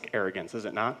classic arrogance, is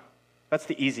it not? That's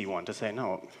the easy one to say,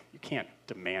 no, you can't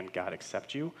demand God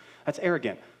accept you. That's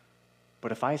arrogant.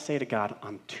 But if I say to God,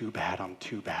 I'm too bad, I'm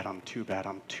too bad, I'm too bad,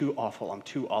 I'm too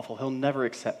awful, he'll never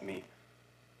accept me,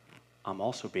 I'm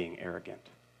also being arrogant.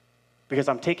 Because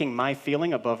I'm taking my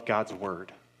feeling above God's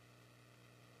word.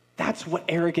 That's what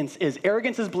arrogance is.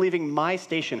 Arrogance is believing my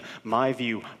station, my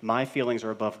view, my feelings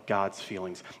are above God's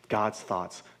feelings, God's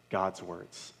thoughts, God's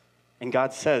words. And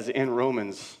God says in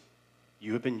Romans,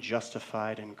 you have been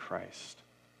justified in Christ.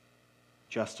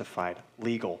 Justified,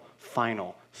 legal,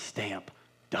 final, stamp,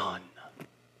 done.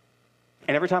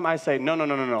 And every time I say, no,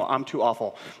 I'm too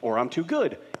awful, or I'm too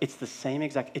good, it's the same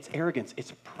exact, it's arrogance,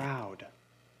 it's proud.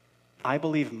 I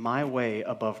believe my way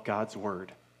above God's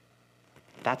word.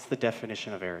 That's the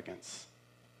definition of arrogance.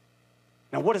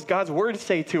 Now, what does God's word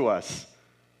say to us?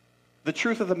 The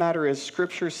truth of the matter is,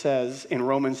 Scripture says in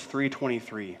Romans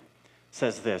 3:23,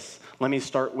 says this. Let me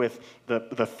start with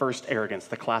the first arrogance,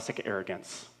 the classic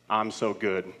arrogance. I'm so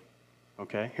good.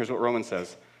 Okay, here's what Romans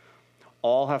says.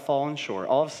 All have fallen short,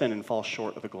 all have sinned and fall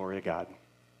short of the glory of God.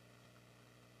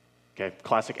 Okay,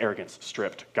 classic arrogance,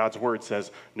 stripped. God's word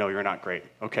says, no, you're not great,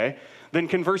 okay? Then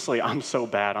conversely, I'm so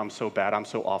bad, I'm so bad, I'm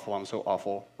so awful, I'm so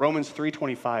awful. Romans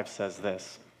 3:25 says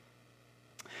this.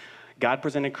 God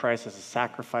presented Christ as a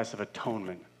sacrifice of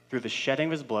atonement through the shedding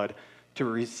of his blood to be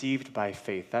received by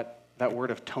faith. That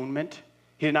word atonement,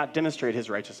 he did not demonstrate his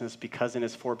righteousness because in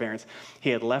his forbearance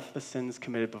he had left the sins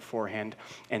committed beforehand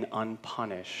and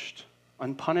unpunished.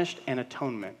 Unpunished and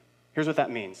atonement. Here's what that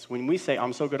means. When we say,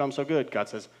 I'm so good, God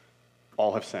says,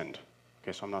 all have sinned.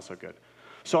 Okay, so I'm not so good.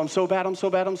 So I'm so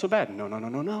bad.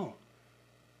 No.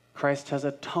 Christ has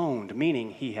atoned,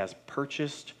 meaning he has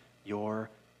purchased your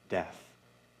death,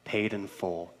 paid in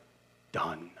full,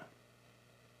 done.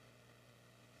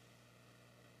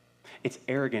 It's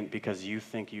arrogant because you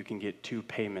think you can get two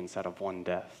payments out of one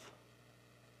death.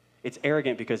 It's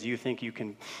arrogant because you think you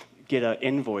can get an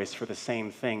invoice for the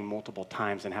same thing multiple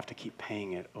times and have to keep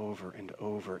paying it over and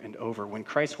over and over. When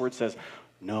Christ's word says,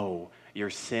 no, your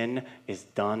sin is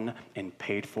done and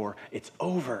paid for. It's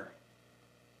over.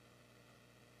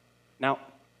 Now,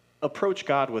 approach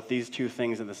God with these two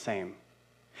things in the same.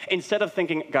 Instead of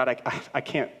thinking, God, I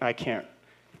can't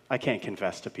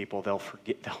confess to people. They'll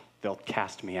forget. They'll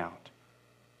cast me out.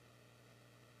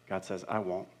 God says, I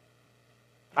won't.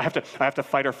 I have to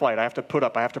fight or flight. I have to put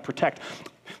up. I have to protect.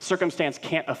 Circumstance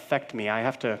can't affect me. I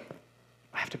have to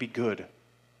be good.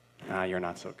 You're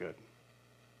not so good.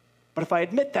 But if I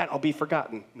admit that, I'll be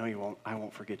forgotten. No, you won't. I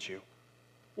won't forget you.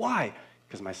 Why?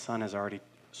 Because my son has already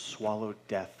swallowed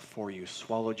death for you,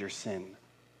 swallowed your sin.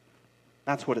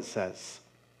 That's what it says.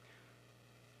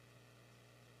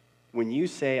 When you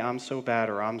say I'm so bad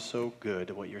or I'm so good,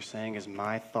 what you're saying is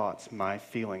my thoughts, my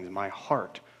feelings, my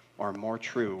heart are more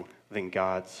true than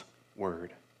God's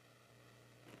word.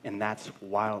 And that's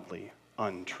wildly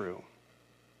untrue.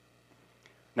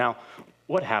 Now,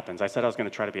 what happens? I said I was going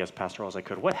to try to be as pastoral as I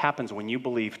could. What happens when you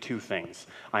believe two things?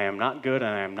 I am not good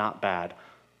and I am not bad.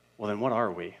 Well, then what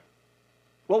are we?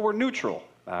 Well, we're neutral.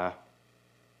 No,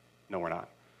 we're not.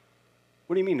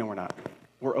 What do you mean, no, we're not?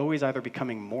 We're always either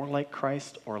becoming more like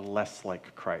Christ or less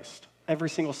like Christ. Every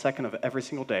single second of every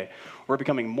single day, we're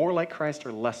becoming more like Christ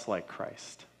or less like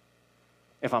Christ.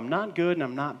 If I'm not good and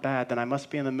I'm not bad, then I must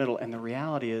be in the middle. And the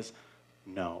reality is,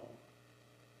 no.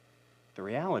 The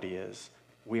reality is,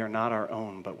 we are not our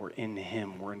own, but we're in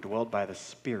him. We're indwelled by the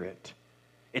Spirit.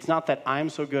 It's not that I'm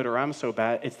so good or I'm so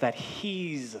bad. It's that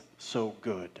he's so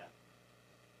good.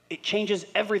 It changes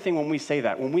everything when we say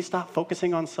that. When we stop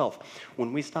focusing on self,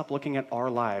 when we stop looking at our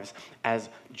lives as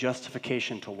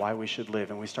justification to why we should live,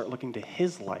 and we start looking to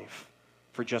his life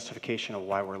for justification of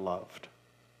why we're loved,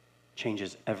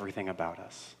 changes everything about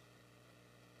us.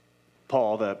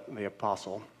 Paul, the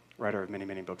apostle, writer of many,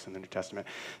 many books in the New Testament,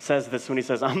 says this when he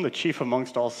says, I'm the chief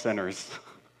amongst all sinners.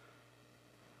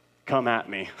 Come at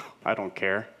me. I don't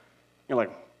care. You're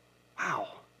like, wow,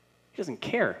 he doesn't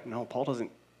care. No, Paul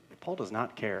does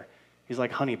not care. He's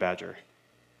like honey badger.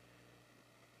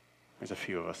 There's a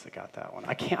few of us that got that one.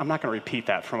 I'm not going to repeat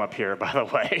that from up here, by the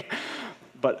way.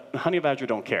 But honey badger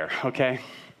don't care, okay?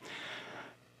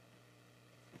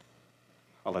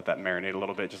 I'll let that marinate a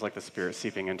little bit, just like the Spirit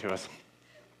seeping into us.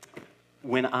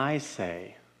 When I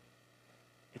say,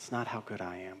 it's not how good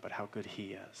I am, but how good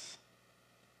he is.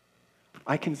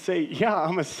 I can say, yeah,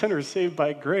 I'm a sinner saved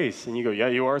by grace. And you go, yeah,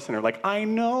 you are a sinner. Like, I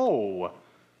know.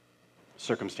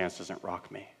 Circumstance doesn't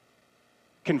rock me.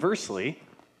 Conversely,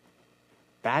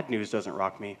 bad news doesn't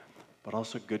rock me, but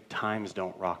also good times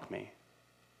don't rock me.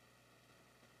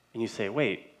 And you say,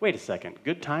 wait a second.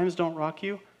 Good times don't rock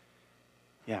you?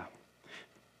 Yeah.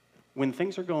 When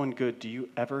things are going good, do you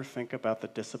ever think about the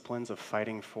disciplines of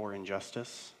fighting for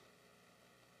injustice?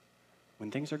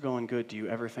 When things are going good, do you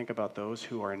ever think about those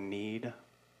who are in need?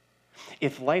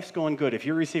 If life's going good, if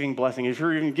you're receiving blessing, if you're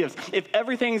receiving gifts, if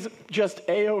everything's just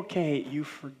A-okay, you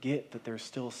forget that there's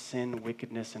still sin,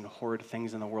 wickedness, and horrid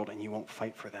things in the world, and you won't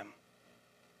fight for them.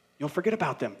 You'll forget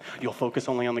about them. You'll focus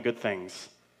only on the good things.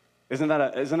 Isn't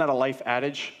that a life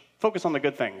adage? Focus on the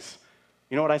good things.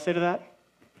 You know what I say to that?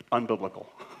 Unbiblical.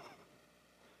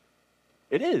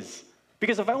 It is.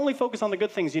 Because if I only focus on the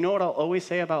good things, you know what I'll always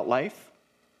say about life?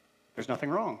 There's nothing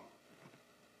wrong.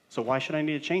 So why should I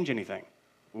need to change anything?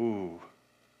 Ooh.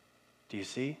 Do you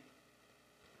see?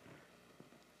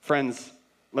 Friends,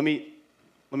 let me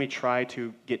try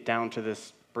to get down to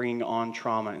this bringing on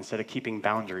trauma instead of keeping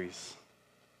boundaries.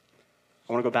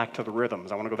 I want to go back to the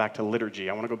rhythms. I want to go back to liturgy.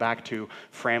 I want to go back to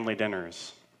family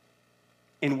dinners,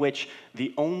 in which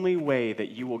the only way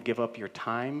that you will give up your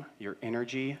time, your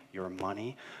energy, your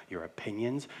money, your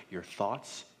opinions, your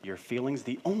thoughts, your feelings,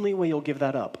 the only way you'll give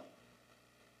that up,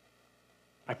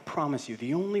 I promise you,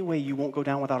 the only way you won't go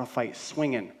down without a fight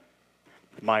swinging,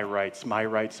 my rights, my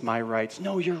rights, my rights.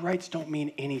 No, your rights don't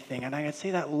mean anything. And I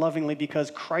say that lovingly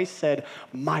because Christ said,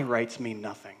 my rights mean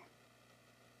nothing.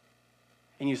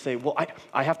 And you say, well,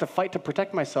 I have to fight to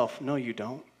protect myself. No, you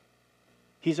don't.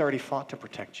 He's already fought to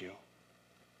protect you.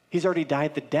 He's already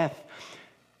died the death.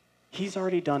 He's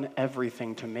already done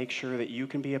everything to make sure that you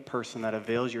can be a person that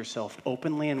avails yourself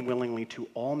openly and willingly to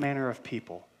all manner of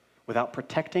people without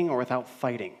protecting or without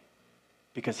fighting.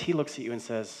 Because he looks at you and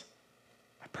says,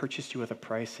 I purchased you with a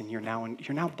price and you're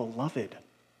now beloved.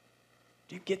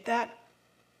 Do you get that?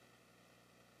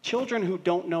 Children who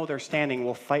don't know they're standing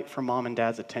will fight for mom and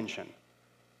dad's attention.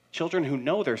 Children who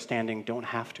know they're standing don't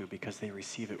have to because they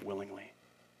receive it willingly.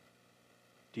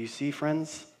 Do you see,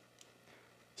 friends?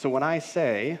 So when I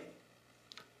say,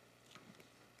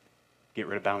 get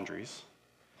rid of boundaries,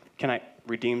 can I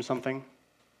redeem something?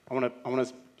 I want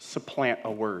to supplant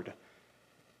a word.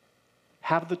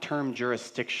 Have the term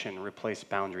jurisdiction replace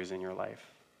boundaries in your life.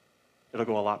 It'll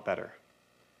go a lot better.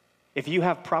 If you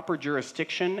have proper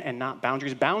jurisdiction and not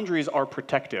boundaries, boundaries are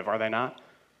protective, are they not?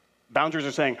 Boundaries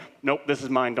are saying, nope, this is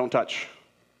mine, don't touch.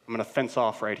 I'm going to fence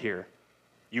off right here.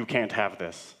 You can't have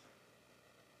this.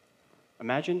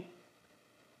 Imagine,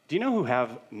 do you know who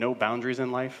have no boundaries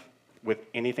in life with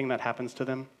anything that happens to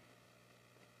them?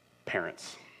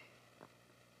 Parents.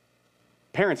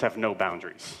 Parents have no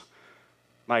boundaries.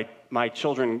 My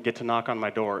children get to knock on my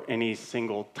door any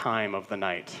single time of the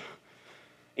night,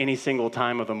 any single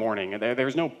time of the morning.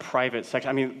 There's no private section.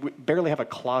 I mean, we barely have a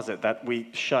closet that we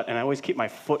shut, and I always keep my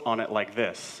foot on it like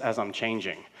this as I'm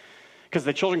changing. Because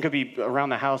the children could be around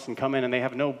the house and come in, and they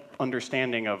have no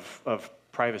understanding of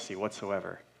privacy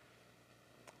whatsoever.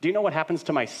 Do you know what happens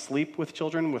to my sleep with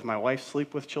children, with my wife's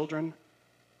sleep with children?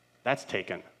 That's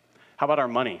taken. How about our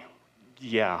money?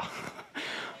 Yeah,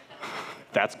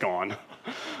 that's gone.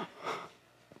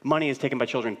 Money is taken by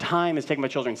children. Time is taken by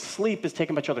children. Sleep is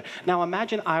taken by children. Now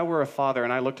imagine I were a father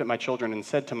and I looked at my children and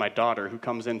said to my daughter, who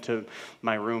comes into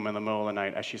my room in the middle of the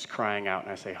night as she's crying out,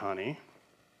 and I say, honey,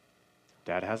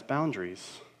 Dad has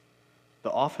boundaries.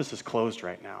 The office is closed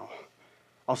right now.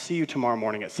 I'll see you tomorrow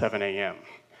morning at 7 a.m.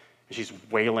 And she's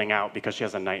wailing out because she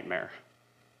has a nightmare.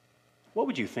 What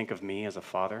would you think of me as a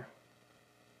father?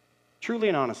 Truly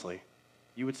and honestly,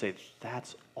 you would say,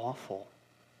 that's awful.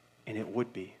 And it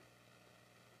would be.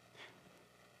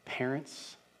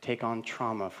 Parents take on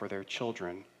trauma for their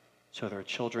children so their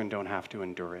children don't have to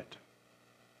endure it.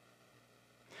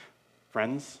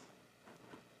 Friends,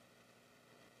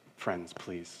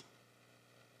 please.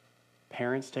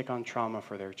 Parents take on trauma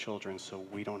for their children so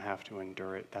we don't have to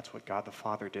endure it. That's what God the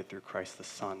Father did through Christ the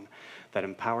Son, that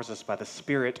empowers us by the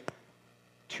Spirit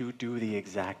to do the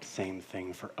exact same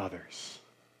thing for others.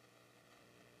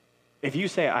 If you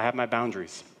say, I have my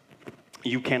boundaries,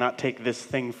 you cannot take this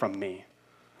thing from me.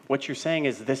 What you're saying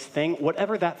is this thing,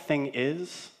 whatever that thing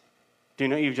is, do you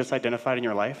know what you've just identified in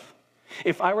your life?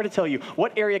 If I were to tell you,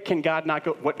 what area can God not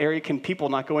go, what area can people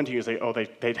not go into, you say, oh,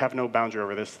 they'd have no boundary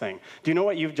over this thing. Do you know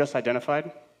what you've just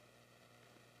identified?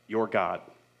 Your God.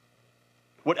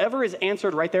 Whatever is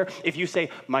answered right there, if you say,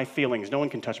 my feelings, no one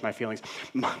can touch my feelings.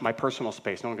 My personal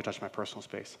space, no one can touch my personal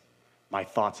space. My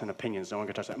thoughts and opinions, no one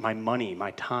can touch that. My money,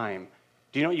 my time.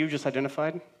 Do you know what you just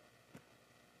identified?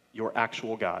 Your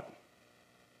actual God.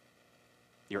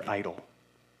 Your idol.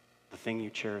 The thing you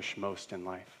cherish most in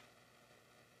life.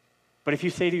 But if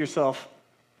you say to yourself,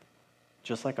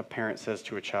 just like a parent says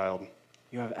to a child,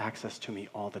 you have access to me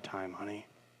all the time, honey.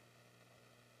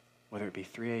 Whether it be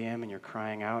 3 a.m. and you're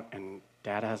crying out and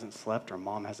dad hasn't slept or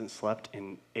mom hasn't slept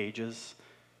in ages,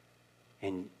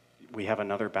 and we have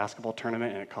another basketball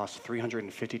tournament and it costs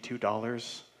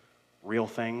 $352, real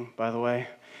thing, by the way,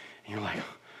 and you're like,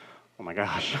 oh my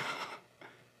gosh.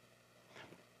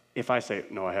 If I say,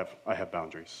 no, I have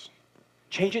boundaries.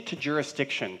 Change it to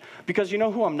jurisdiction. Because you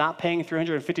know who I'm not paying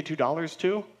 $352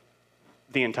 to?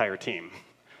 The entire team.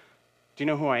 Do you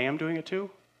know who I am doing it to?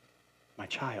 My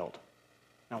child.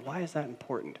 Now, why is that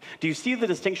important? Do you see the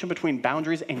distinction between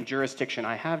boundaries and jurisdiction?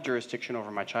 I have jurisdiction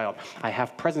over my child. I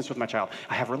have presence with my child.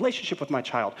 I have relationship with my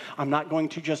child. I'm not going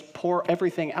to just pour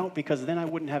everything out because then I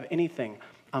wouldn't have anything.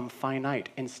 I'm finite.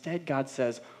 Instead, God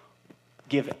says,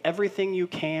 give everything you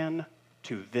can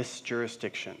to this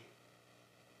jurisdiction.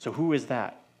 So who is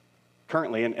that?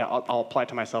 Currently, and I'll apply it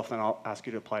to myself, then I'll ask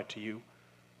you to apply it to you.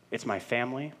 It's my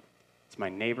family. It's my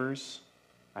neighbors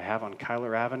I have on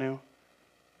Kyler Avenue.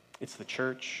 It's the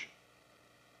church.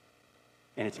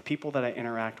 And it's people that I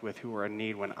interact with who are in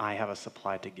need when I have a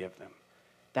supply to give them.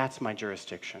 That's my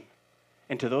jurisdiction.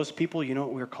 And to those people, you know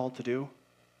what we're called to do?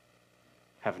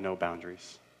 Have no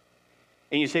boundaries.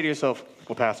 And you say to yourself,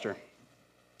 well, Pastor,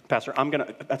 that's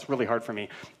really hard for me.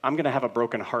 I'm going to have a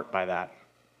broken heart by that.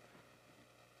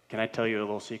 Can I tell you a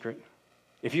little secret?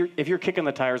 If you're kicking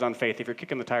the tires on faith, if you're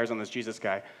kicking the tires on this Jesus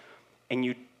guy, and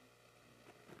you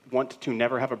want to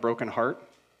never have a broken heart,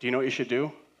 do you know what you should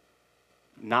do?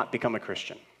 Not become a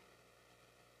Christian.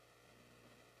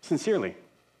 Sincerely.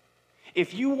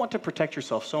 If you want to protect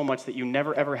yourself so much that you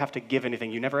never ever have to give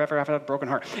anything, you never ever have to have a broken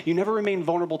heart, you never remain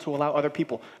vulnerable to allow other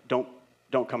people, don't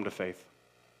come to faith.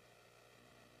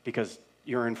 Because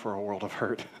you're in for a world of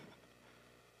hurt.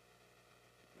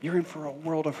 You're in for a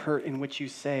world of hurt in which you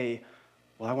say,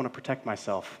 well, I want to protect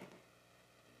myself.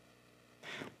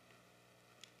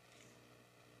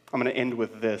 I'm going to end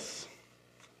with this.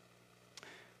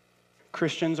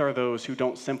 Christians are those who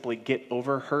don't simply get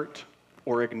over hurt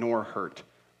or ignore hurt.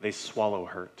 They swallow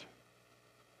hurt.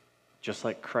 Just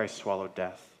like Christ swallowed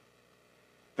death.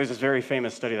 There's this very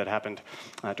famous study that happened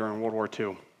during World War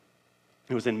II.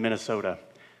 It was in Minnesota.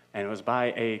 And it was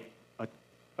by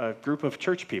a group of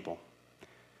church people.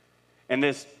 And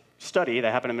this study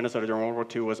that happened in Minnesota during World War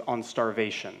II was on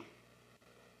starvation.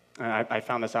 And I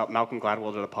found this out. Malcolm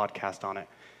Gladwell did a podcast on it.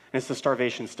 And it's the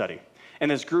starvation study.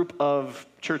 And this group of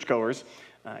churchgoers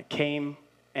came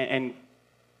and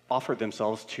offered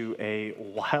themselves to a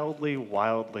wildly,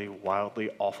 wildly, wildly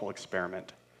awful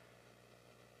experiment.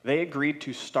 They agreed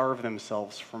to starve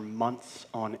themselves for months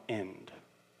on end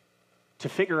to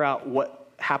figure out what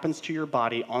happens to your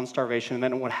body on starvation, and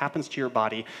then what happens to your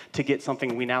body to get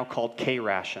something we now call K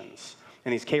rations.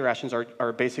 And these K rations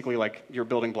are basically like your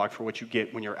building block for what you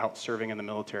get when you're out serving in the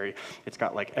military. It's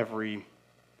got like every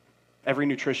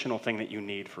nutritional thing that you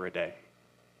need for a day.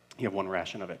 You have one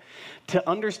ration of it. To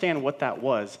understand what that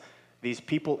was, these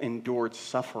people endured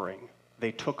suffering.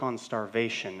 They took on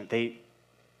starvation. They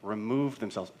removed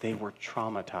themselves. They were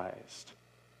traumatized.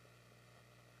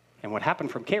 And what happened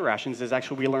from K rations is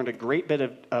actually we learned a great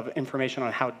bit of information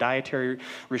on how dietary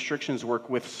restrictions work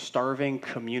with starving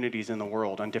communities in the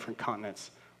world on different continents,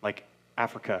 like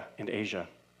Africa and Asia.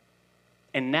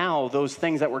 And now those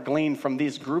things that were gleaned from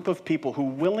this group of people who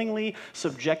willingly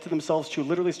subjected themselves to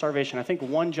literally starvation. I think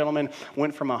one gentleman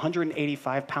went from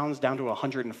 185 pounds down to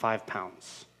 105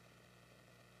 pounds.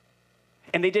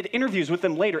 And they did interviews with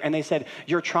them later, and they said,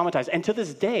 you're traumatized. And to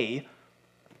this day,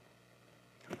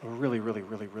 a really, really,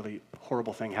 really, really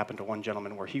horrible thing happened to one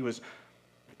gentleman where he was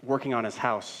working on his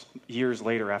house years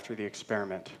later after the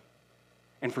experiment.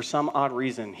 And for some odd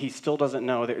reason, he still doesn't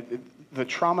know. The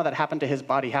trauma that happened to his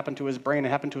body happened to his brain, it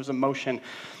happened to his emotion.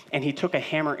 And he took a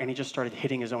hammer and he just started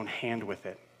hitting his own hand with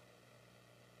it.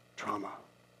 Trauma.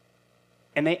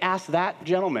 And they asked that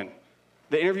gentleman,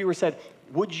 the interviewer said,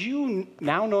 would you,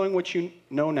 now knowing what you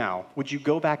know now, would you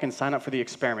go back and sign up for the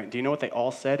experiment? Do you know what they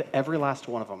all said? Every last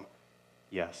one of them.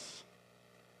 Yes.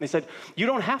 They said, you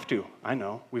don't have to. I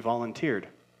know, we volunteered.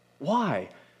 Why?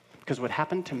 Because what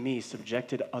happened to me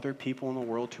subjected other people in the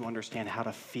world to understand how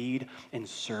to feed and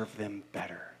serve them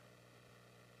better.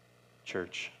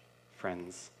 Church,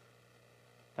 friends,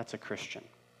 that's a Christian.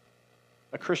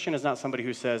 A Christian is not somebody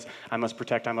who says, I must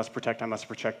protect, I must protect, I must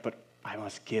protect, but I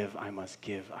must give, I must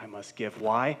give, I must give.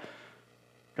 Why?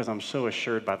 Because I'm so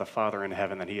assured by the Father in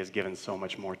heaven that he has given so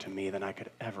much more to me than I could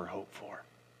ever hope for.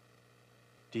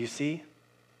 Do you see?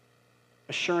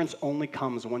 Assurance only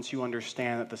comes once you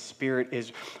understand that the Spirit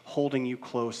is holding you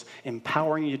close,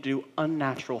 empowering you to do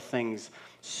unnatural things,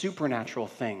 supernatural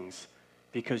things,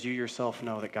 because you yourself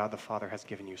know that God the Father has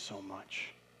given you so much.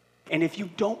 And if you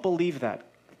don't believe that,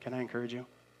 can I encourage you?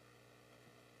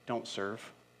 Don't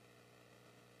serve.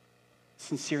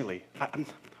 Sincerely.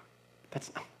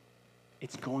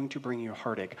 It's going to bring you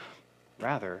heartache.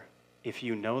 Rather, if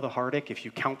you know the heartache, if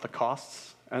you count the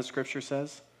costs, as Scripture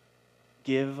says,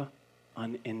 give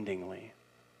unendingly.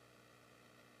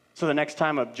 So the next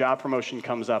time a job promotion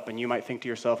comes up and you might think to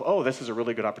yourself, oh, this is a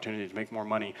really good opportunity to make more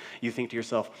money. You think to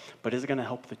yourself, but is it going to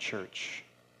help the church?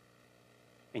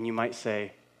 And you might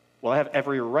say, well, I have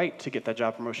every right to get that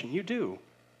job promotion. You do.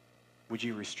 Would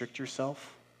you restrict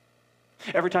yourself?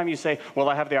 Every time you say, well,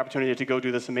 I have the opportunity to go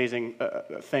do this amazing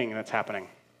thing that's happening,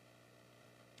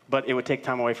 but it would take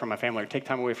time away from my family, or take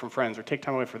time away from friends, or take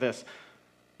time away for this.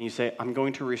 And you say, I'm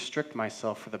going to restrict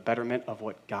myself for the betterment of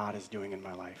what God is doing in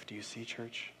my life. Do you see,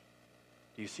 church?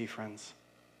 Do you see, friends?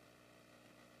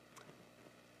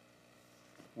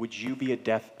 Would you be a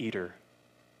death eater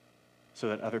so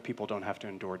that other people don't have to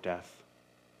endure death?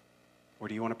 Or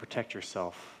do you want to protect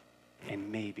yourself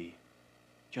and maybe,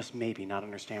 just maybe, not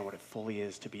understand what it fully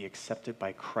is to be accepted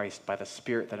by Christ, by the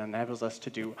Spirit that enables us to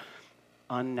do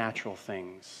unnatural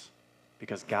things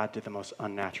because God did the most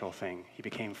unnatural thing. He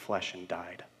became flesh and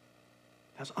died.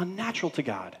 That was unnatural to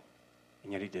God,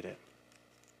 and yet he did it.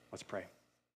 Let's pray.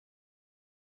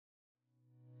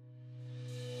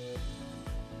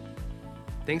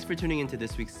 Thanks for tuning into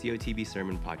this week's COTB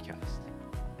Sermon Podcast.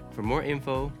 For more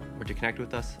info or to connect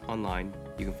with us online,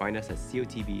 you can find us at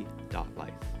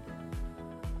cotb.life.